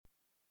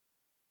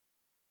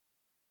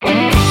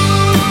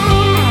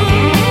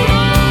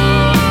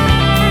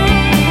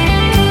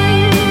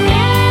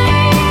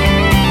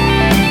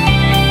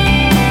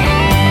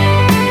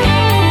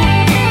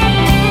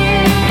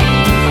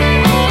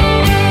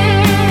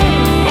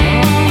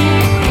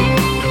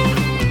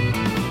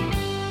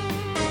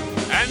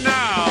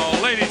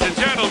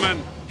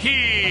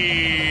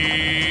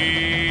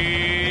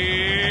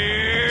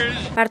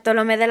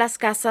Bartolome de las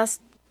Casas.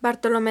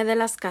 Bartolome de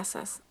las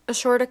Casas, a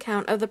short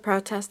account of the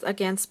protest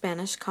against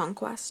Spanish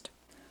conquest.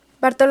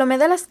 Bartolome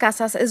de las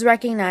Casas is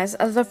recognized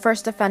as the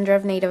first defender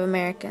of Native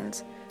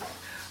Americans.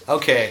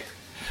 Okay,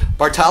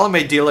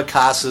 Bartolome de las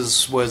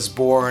Casas was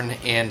born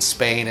in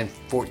Spain in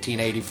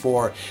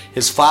 1484.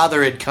 His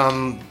father had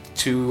come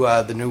to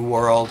the New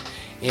World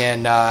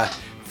in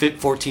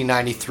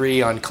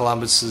 1493 on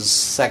Columbus's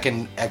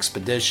second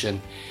expedition,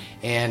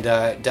 and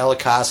de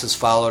las Casas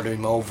followed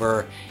him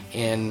over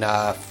in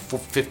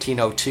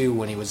 1502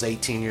 when he was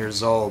 18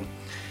 years old.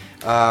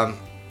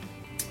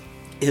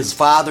 His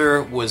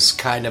father was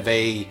kind of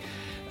a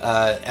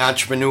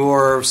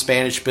entrepreneur,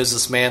 Spanish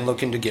businessman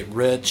looking to get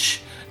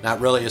rich, not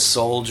really a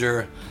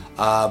soldier,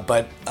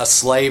 but a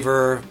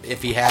slaver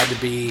if he had to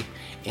be.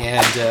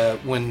 And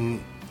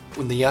when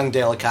the young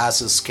de las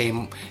Casas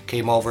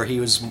came over, he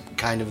was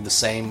kind of the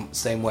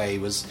same way. He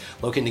was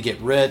looking to get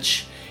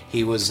rich.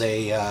 He was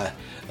a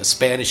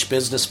Spanish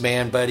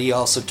businessman, but he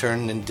also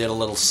turned and did a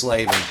little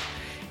slaving.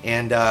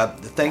 And the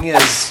thing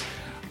is,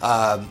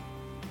 the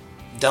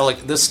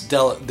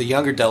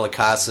younger de las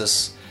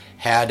Casas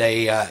had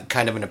a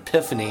kind of an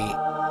epiphany.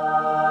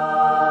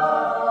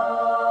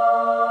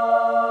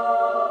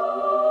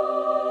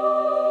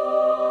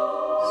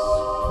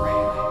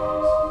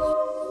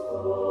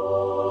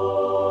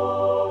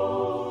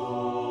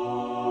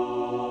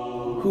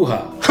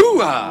 Hoo-ha!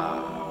 Hoo-ha!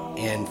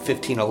 In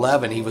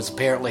 1511, he was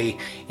apparently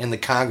in the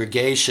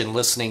congregation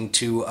listening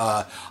to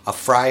a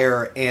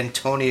friar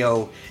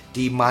Antonio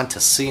de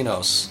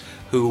Montesinos,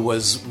 who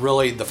was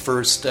really the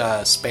first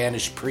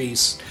Spanish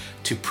priest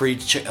to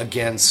preach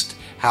against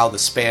how the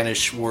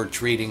Spanish were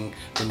treating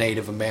the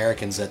Native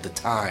Americans at the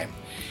time.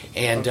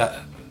 And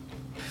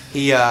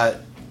he kind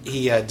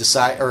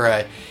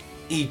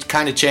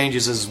of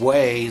changes his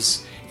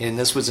ways, and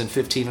this was in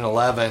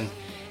 1511,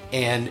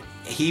 and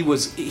he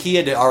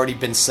had already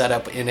been set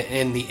up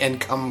in the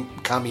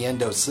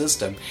encomenderos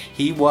system.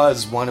 He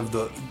was one of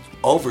the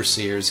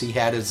overseers. He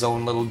had his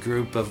own little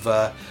group of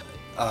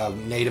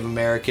Native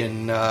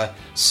American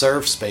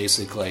serfs,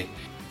 basically.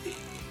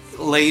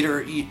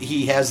 Later,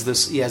 he has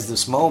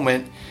this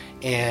moment,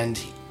 and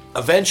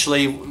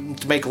eventually,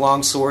 to make a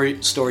long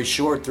story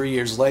short, 3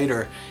 years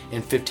later,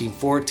 in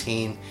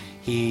 1514,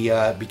 he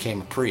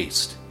became a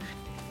priest.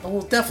 Oh,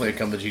 well, definitely a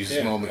come to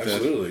Jesus moment.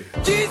 Absolutely.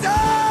 Jesus!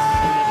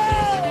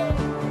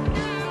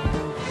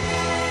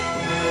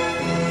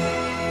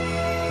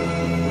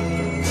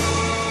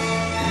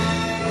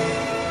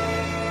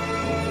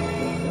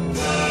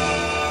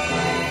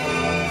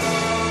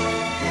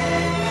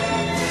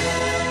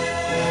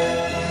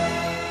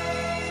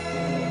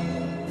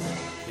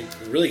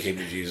 Really came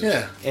to Jesus.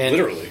 Yeah, and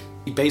literally.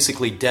 He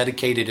basically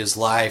dedicated his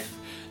life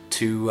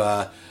to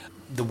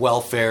the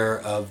welfare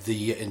of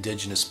the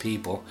indigenous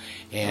people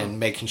and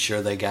making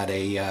sure they got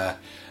a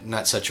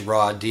not such a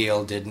raw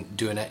deal,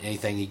 doing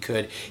anything he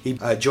could. He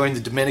joined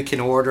the Dominican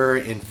order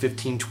in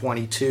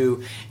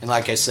 1522, and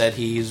like I said,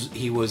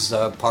 he was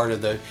part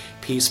of the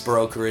peace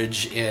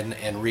brokerage in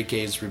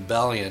Enrique's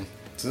rebellion.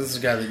 So this is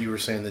the guy that you were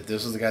saying that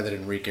this is the guy that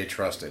Enrique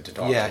trusted to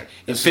talk to. Yeah.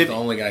 This is the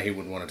only guy he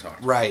would want to talk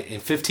to. Right. In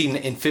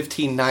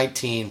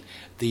 1519,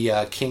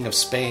 the King of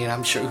Spain,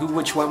 I'm sure,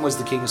 which one was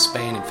the King of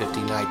Spain in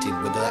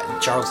 1519? Was that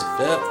Charles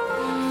V?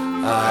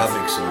 I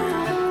think so,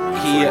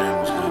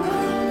 yeah.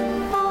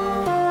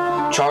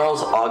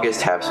 Charles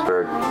August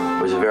Habsburg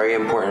was a very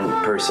important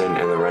person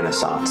in the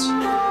Renaissance.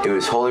 He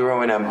was Holy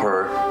Roman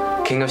Emperor,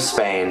 King of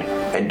Spain,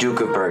 and Duke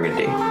of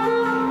Burgundy.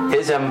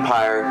 His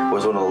empire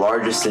was one of the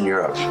largest in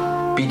Europe,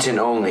 beaten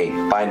only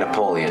by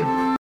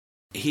Napoleon.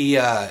 He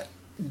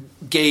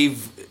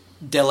gave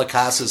de las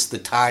Casas the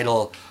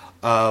title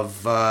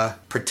of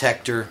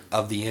Protector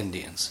of the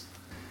Indians.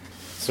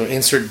 So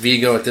insert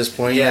Vigo at this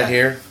point right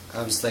here.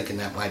 I was thinking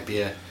that might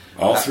be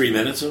all 3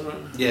 minutes of it?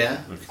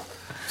 Yeah. Okay.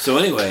 So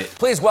anyway.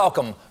 Please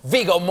welcome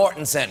Viggo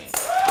Mortensen.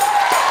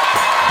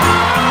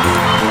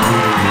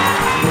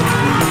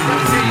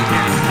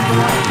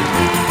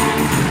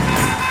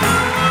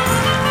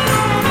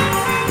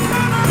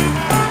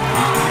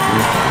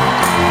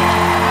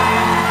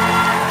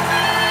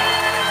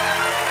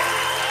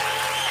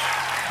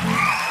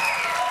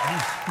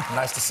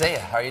 Nice to see you.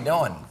 How are you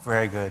doing?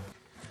 Very good.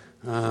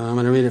 I'm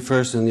going to read it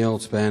first in the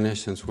Old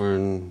Spanish, since we're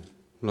in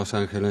Los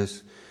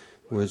Angeles,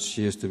 which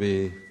used to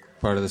be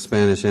part of the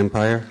Spanish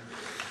Empire.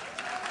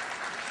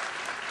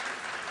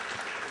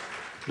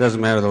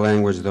 Doesn't matter the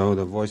language, though.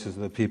 The voices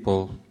of the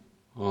people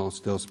all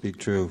still speak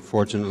true,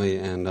 fortunately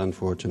and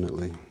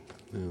unfortunately.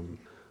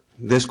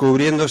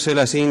 Descubriéndose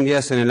las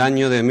Indias en el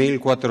año de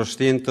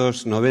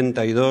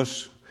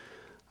 1492,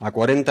 a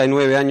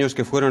 49 años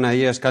que fueron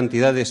ahí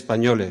cantidad de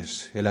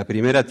españoles. En la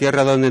primera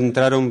tierra donde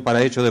entraron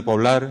para hecho de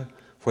poblar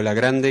fue la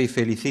grande y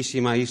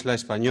felicísima isla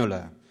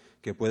española,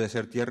 que puede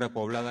ser tierra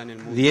poblada en el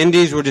mundo. The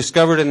Indies were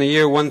discovered in the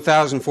year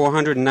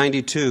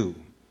 1492.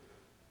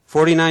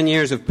 49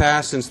 years have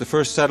passed since the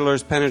first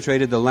settlers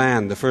penetrated the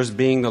land, the first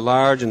being the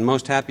large and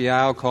most happy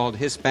isle called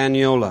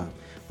Hispaniola,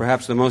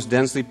 perhaps the most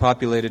densely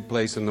populated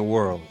place in the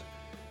world.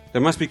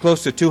 There must be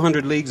close to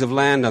 200 leagues of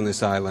land on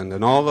this island,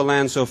 and all the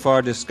land so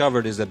far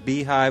discovered is a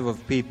beehive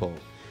of people.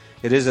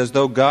 It is as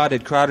though God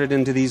had crowded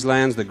into these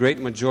lands the great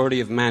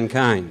majority of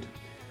mankind.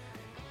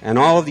 And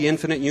all of the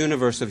infinite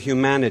universe of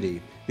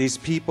humanity, these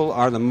people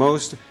are the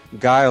most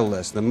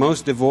guileless, the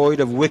most devoid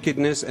of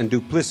wickedness and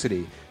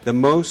duplicity, the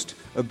most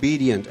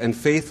obedient and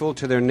faithful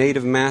to their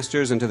native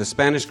masters and to the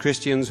Spanish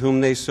Christians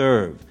whom they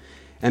serve.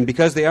 And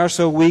because they are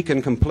so weak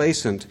and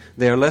complacent,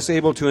 they are less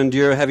able to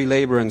endure heavy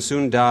labor and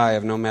soon die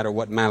of no matter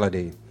what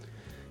malady.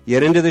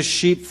 Yet into this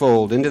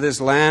sheepfold, into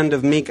this land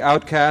of meek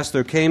outcasts,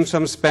 there came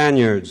some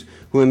Spaniards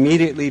who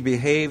immediately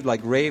behaved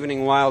like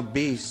ravening wild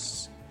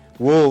beasts,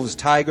 wolves,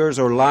 tigers,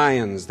 or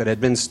lions that had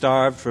been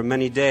starved for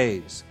many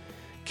days,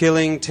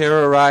 killing,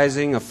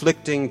 terrorizing,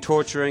 afflicting,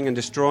 torturing, and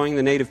destroying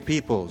the native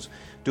peoples,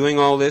 doing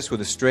all this with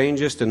the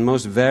strangest and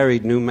most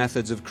varied new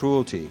methods of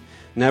cruelty,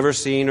 never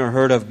seen or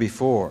heard of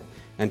before,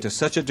 and to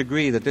such a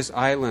degree that this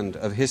island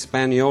of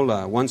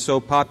Hispaniola, once so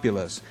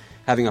populous,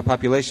 having a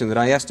population that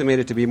I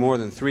estimated to be more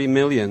than 3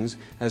 millions,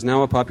 has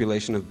now a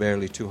population of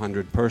barely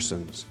 200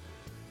 persons.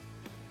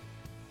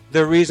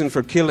 Their reason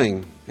for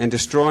killing and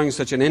destroying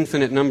such an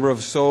infinite number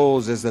of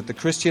souls is that the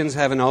Christians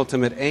have an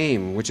ultimate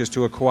aim, which is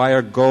to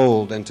acquire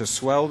gold and to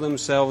swell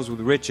themselves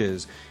with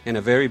riches in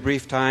a very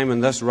brief time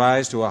and thus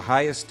rise to a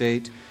high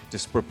estate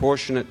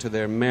disproportionate to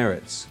their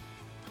merits.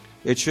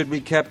 It should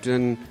be kept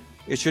in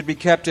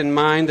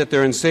mind that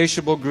their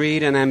insatiable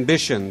greed and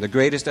ambition, the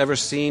greatest ever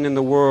seen in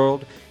the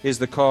world, is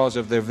the cause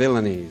of their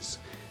villainies.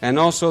 And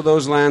also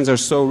those lands are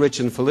so rich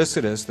and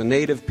felicitous, the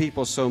native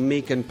people so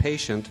meek and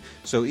patient,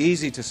 so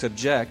easy to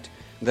subject,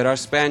 that our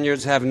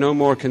Spaniards have no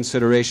more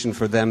consideration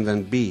for them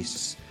than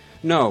beasts.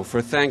 No,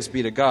 for thanks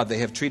be to God, they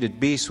have treated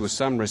beasts with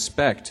some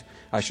respect,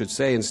 I should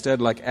say,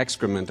 instead like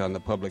excrement on the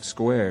public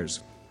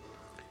squares.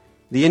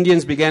 The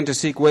Indians began to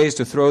seek ways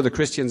to throw the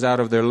Christians out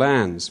of their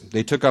lands.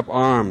 They took up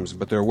arms,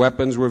 but their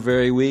weapons were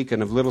very weak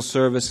and of little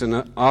service in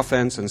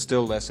offense and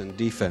still less in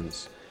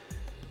defense.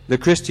 The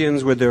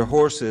Christians, with their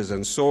horses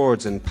and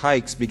swords and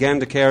pikes, began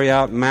to carry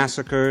out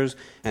massacres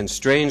and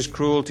strange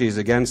cruelties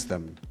against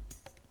them.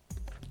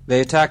 They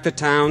attacked the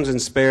towns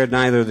and spared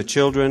neither the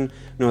children,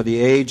 nor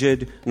the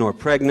aged, nor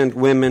pregnant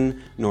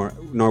women,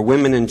 nor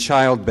women in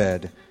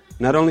childbed,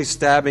 not only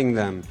stabbing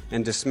them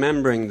and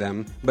dismembering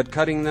them, but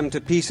cutting them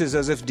to pieces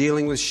as if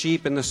dealing with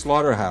sheep in the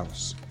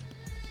slaughterhouse.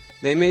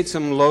 They made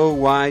some low,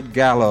 wide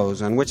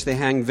gallows on which they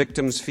hanged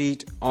victims'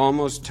 feet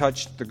almost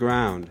touched the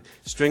ground,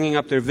 stringing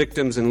up their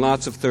victims in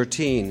lots of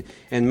 13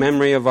 in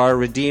memory of our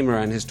Redeemer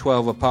and his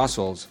 12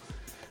 apostles,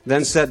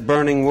 then set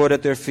burning wood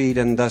at their feet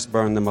and thus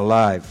burned them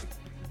alive.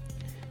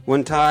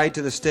 When tied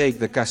to the stake,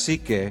 the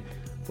cacique,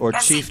 or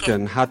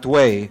chieftain,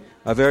 Hatway,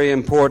 a very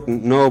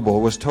important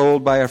noble, was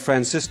told by a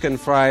Franciscan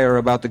friar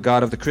about the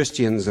God of the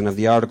Christians and of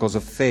the articles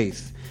of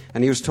faith,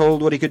 and he was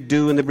told what he could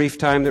do in the brief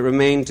time that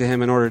remained to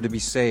him in order to be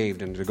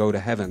saved and to go to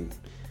heaven.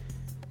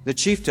 The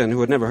chieftain, who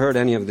had never heard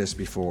any of this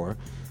before,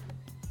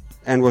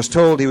 and was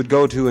told he would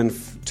go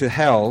to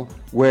hell,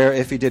 where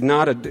if he did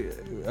not adopt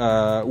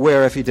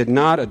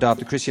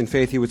the Christian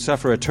faith he would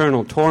suffer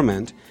eternal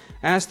torment,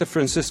 asked the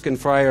Franciscan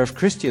friar if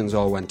Christians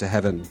all went to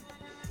heaven.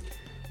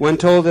 When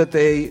told that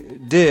they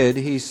did,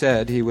 he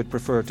said he would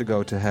prefer to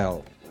go to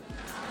hell.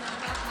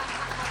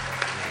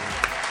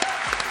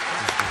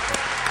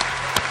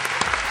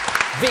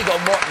 Viggo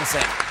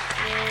Mortensen.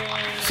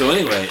 So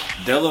anyway,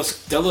 De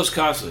Los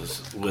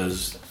Casas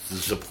was the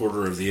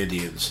supporter of the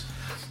Indians,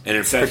 and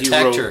in fact he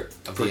wrote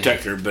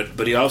protector,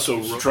 but he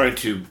also tried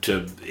to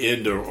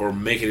end or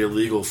make it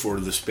illegal for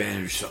the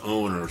Spanish to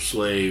own or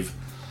enslave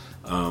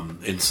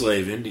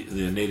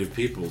the native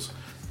peoples.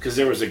 Because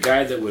there was a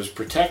guy that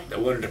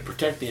wanted to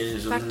protect the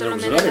Indians, and then there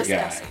was another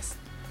guy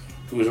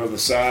who was on the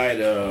side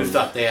of who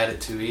thought they had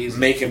it too easy,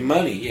 making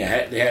money.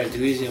 Yeah, they had it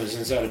too easy and was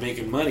inside of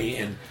making money,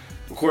 and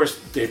of course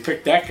they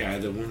picked that guy,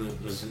 the one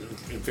that was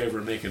in favor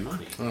of making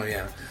money. Oh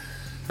yeah.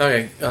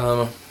 Okay.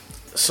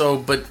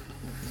 But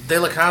De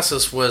Las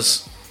Casas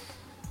was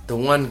the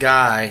one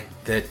guy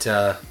that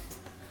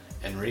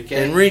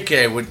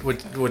Enrique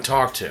would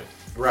talk to.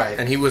 Right.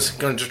 And he was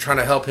going to try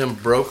to help him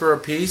broker a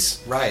peace.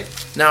 Right.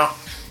 Now,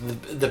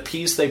 the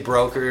peace they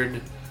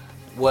brokered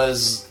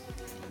was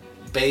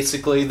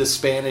basically the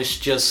Spanish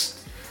just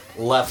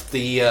left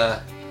his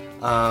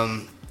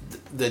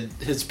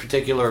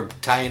particular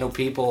Taino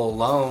people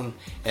alone,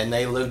 and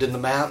they lived in the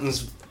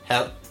mountains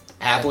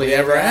happily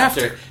ever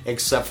after,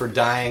 except for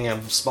dying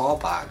of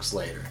smallpox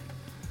later.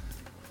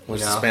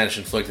 Which the Spanish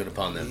inflicted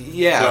upon them.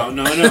 Yeah.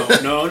 No.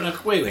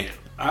 Wait.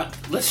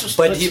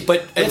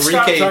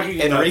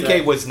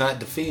 Enrique was not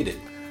defeated.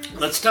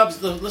 Let's stop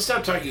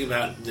talking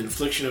about the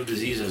infliction of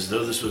disease as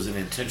though this was an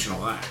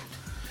intentional act.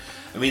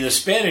 I mean, the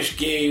Spanish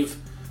gave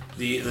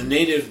the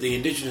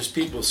indigenous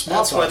people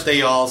smallpox. That's what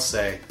they all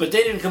say. But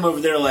they didn't come over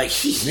there like,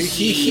 right.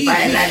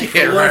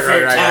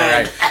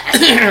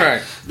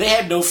 They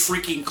had no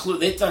freaking clue.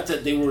 They thought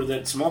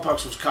that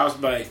smallpox was caused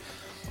by,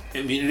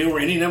 I mean, there were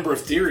any number of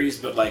theories,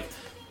 but like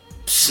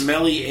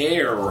smelly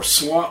air or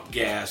swamp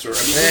gas or,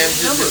 I mean,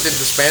 did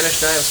the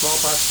Spanish die of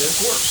smallpox too? Of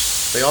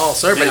course.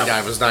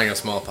 Everybody was dying of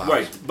smallpox.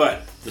 Right,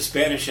 but the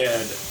Spanish had,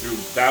 through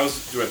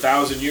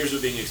 1,000 years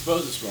of being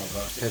exposed to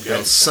smallpox, had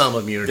built some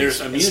immunity. There's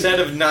immunity. Instead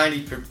of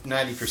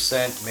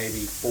 90%, maybe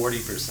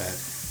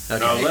 40%. Okay.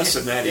 No, less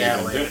than that.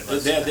 Yeah,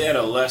 they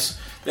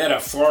had a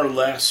far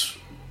less,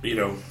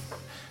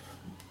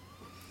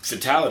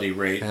 fatality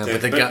rate.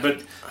 Yeah,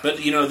 but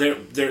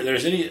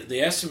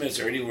the estimates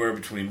are anywhere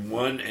between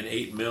 1 and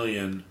 8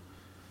 million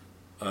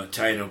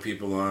Taino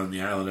people on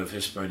the island of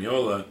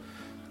Hispaniola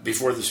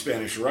before the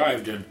Spanish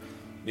arrived, and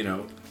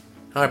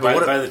by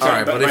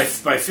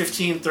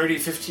 1530,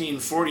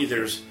 1540,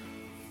 there's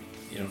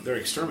they're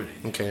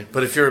exterminating. Okay,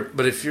 but if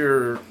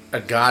you're a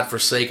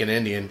godforsaken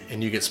Indian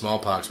and you get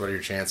smallpox, what are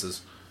your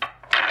chances?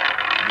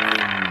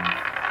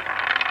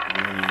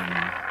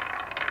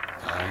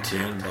 1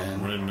 in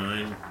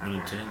 9, 1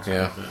 in 10.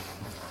 Yeah. Like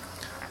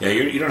yeah,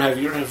 you don't have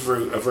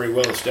a very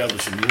well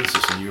established immune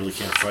system. You really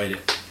can't fight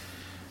it.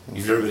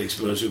 You've never been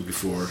exposed to it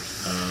before,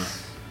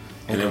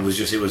 and it was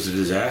a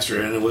disaster.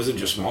 And it wasn't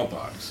just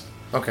smallpox.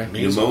 Okay.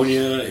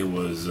 Pneumonia. It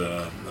was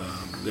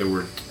there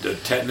were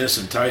tetanus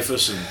and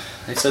typhus and.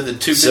 They said the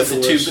two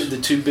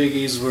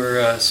biggies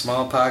were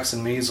smallpox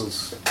and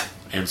measles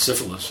and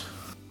syphilis.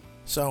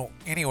 So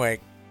anyway,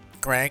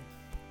 Greg,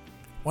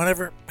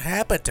 whatever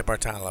happened to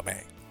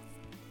Bartolome?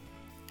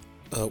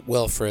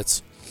 Well,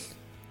 Fritz,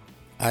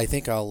 I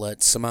think I'll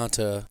let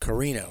Samantha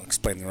Carino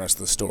explain the rest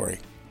of the story.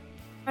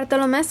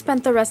 Bartolome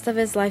spent the rest of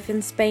his life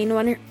in Spain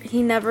when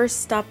he never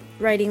stopped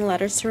writing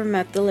letters to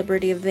promote the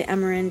liberty of the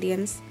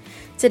Amerindians.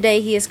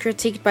 Today, he is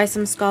critiqued by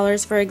some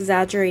scholars for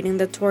exaggerating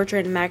the torture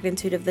and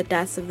magnitude of the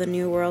deaths of the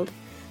New World.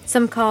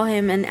 Some call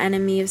him an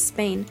enemy of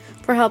Spain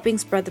for helping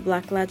spread the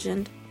Black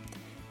legend.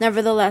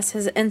 Nevertheless,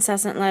 his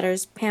incessant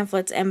letters,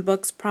 pamphlets, and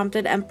books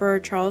prompted Emperor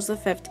Charles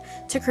V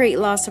to create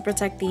laws to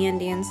protect the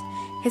Indians.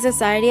 His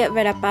society at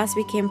Verapaz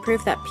became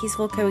proof that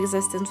peaceful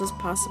coexistence was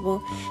possible.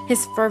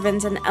 His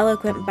fervent and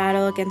eloquent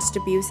battle against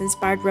abuse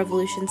inspired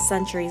revolutions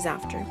centuries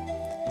after.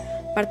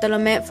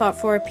 Bartolome fought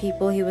for a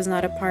people he was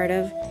not a part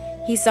of.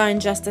 He saw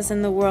injustice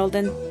in the world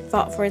and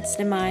fought for its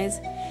demise.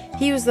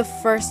 He was the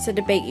first to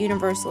debate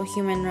universal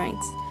human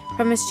rights.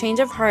 From his change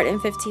of heart in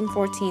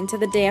 1514 to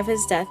the day of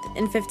his death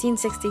in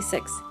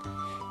 1566,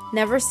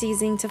 never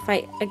ceasing to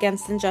fight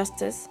against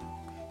injustice,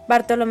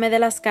 Bartolome de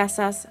las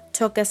Casas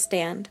took a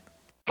stand.